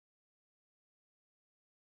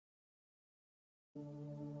What?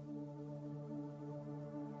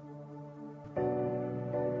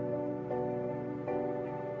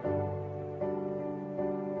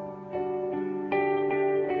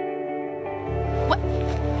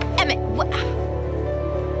 Emmett, what?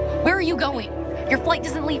 Where are you going? Your flight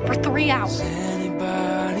doesn't leave for 3 hours. Is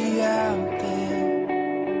anybody out there?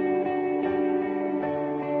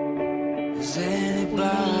 Is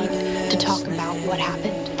anybody We need to talk about what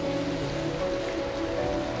happened.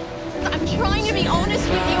 I'm trying to be honest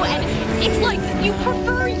with you, and it's like you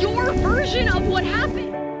prefer your version of what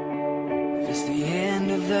happened. If it's the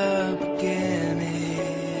end of the beginning,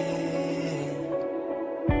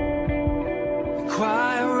 the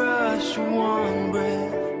quiet rush of one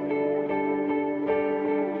breath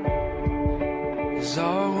is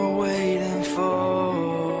all we're waiting for.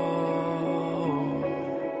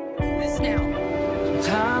 This now.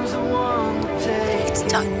 Sometimes the one we take It's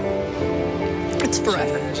done. It's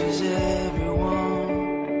forever. changes everyone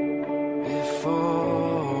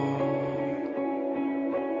before.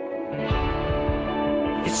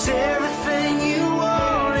 It's everything you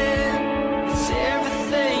wanted, it's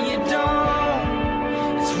everything you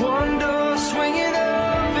don't. It's one door swinging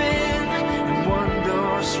open and one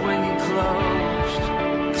door swinging closed.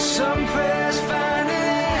 Some prayers find an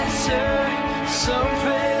answer, some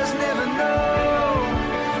prayers never know.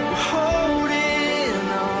 We're holding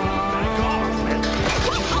on.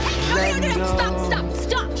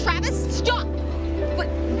 Stop, Travis, stop!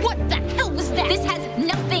 What the hell was that? This has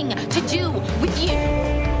nothing to do with you.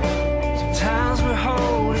 Sometimes we're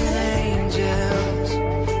holding angels,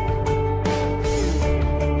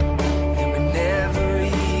 and we never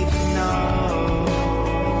even know.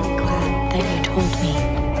 Glad that you told me.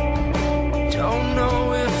 Don't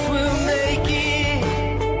know if we'll make it,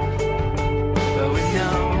 but we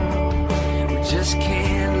know we just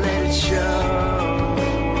can't let it show.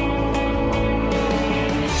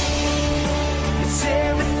 It's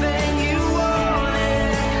everything you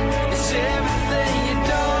wanted, it's everything you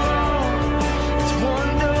don't. It's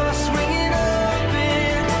one door swinging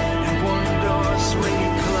open and one door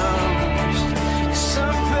swinging closed.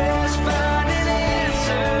 Some prayers find an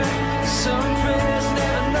answer, some prayers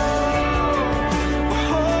never know. We're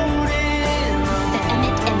holding on. That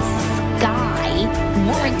Emmett and Sky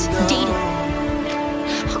weren't dating.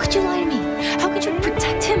 How could you lie to me? How could you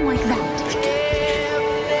protect him like that?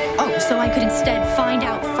 Oh, so I could instead find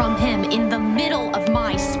out from him in the middle of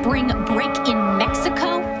my spring break in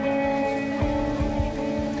Mexico?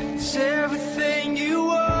 It's everything you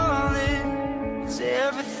wanted, it's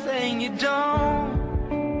everything you don't.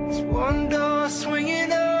 It's one door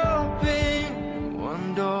swinging open,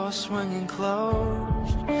 one door swinging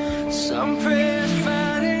closed. Some prayers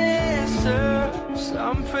find an answer,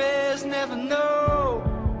 some prayers never know.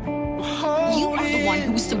 You are the one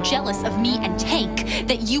who was so jealous of me and Tank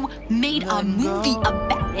that you made a movie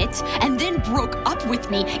about it and then broke up with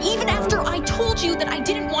me, even after I told you that I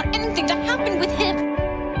didn't want anything to happen with him.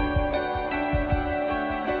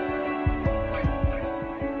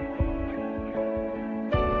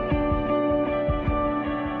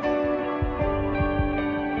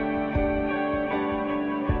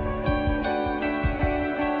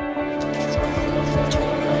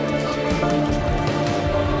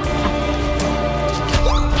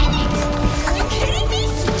 Are you kidding me?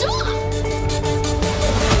 Stop!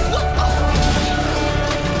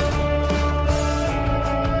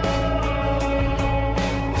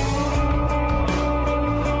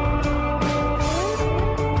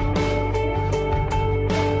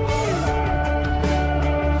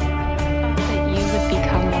 That you would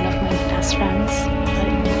become one of my best friends, but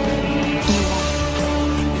you won't.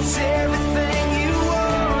 It's everything you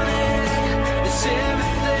wanted, it's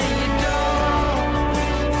everything you don't.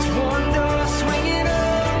 It's one door swinging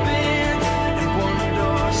open and one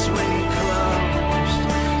door swinging closed.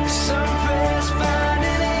 Some prayers find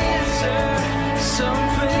an answer, some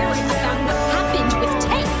prayers About never what happened with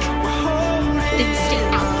Tank. We're holding Then stay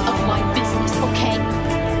out of my business, okay?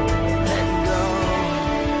 let go.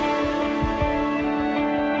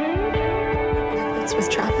 What's with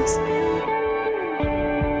Travis?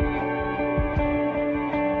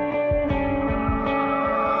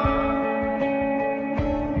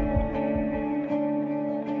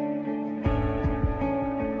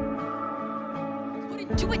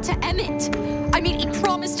 Wouldn't do it to Emmett. I made a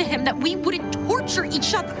promise to him that we wouldn't torture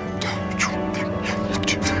each other.